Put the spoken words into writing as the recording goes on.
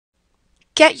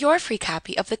Get your free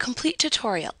copy of the complete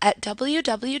tutorial at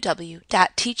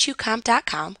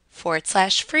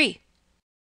www.teachucomp.com/free.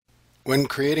 When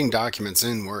creating documents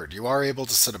in Word, you are able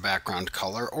to set a background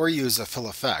color or use a fill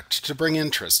effect to bring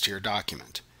interest to your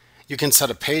document. You can set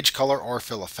a page color or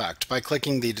fill effect by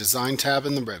clicking the Design tab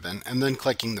in the ribbon and then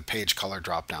clicking the Page Color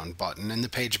drop-down button in the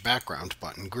Page Background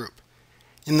button group.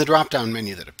 In the drop-down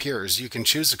menu that appears, you can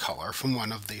choose a color from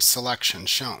one of the selections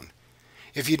shown.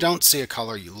 If you don't see a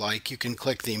color you like, you can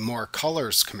click the More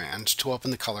Colors command to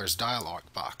open the Colors dialog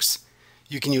box.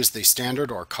 You can use the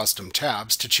Standard or Custom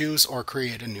tabs to choose or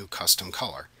create a new custom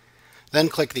color. Then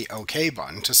click the OK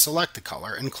button to select the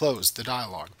color and close the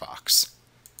dialog box.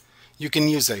 You can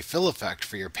use a fill effect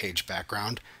for your page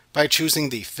background by choosing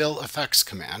the Fill Effects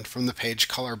command from the Page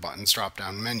Color button's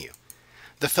drop-down menu.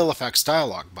 The Fill Effects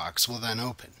dialog box will then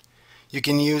open. You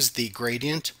can use the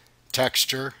Gradient,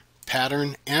 Texture,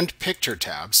 Pattern, and Picture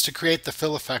tabs to create the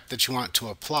fill effect that you want to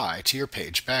apply to your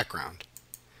page background.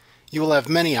 You will have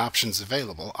many options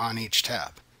available on each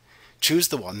tab. Choose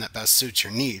the one that best suits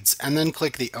your needs and then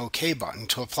click the OK button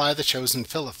to apply the chosen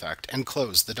fill effect and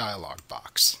close the dialog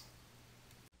box.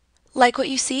 Like what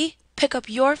you see? Pick up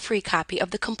your free copy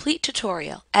of the complete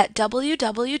tutorial at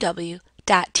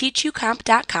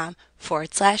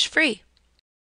www.teachucomp.com/free.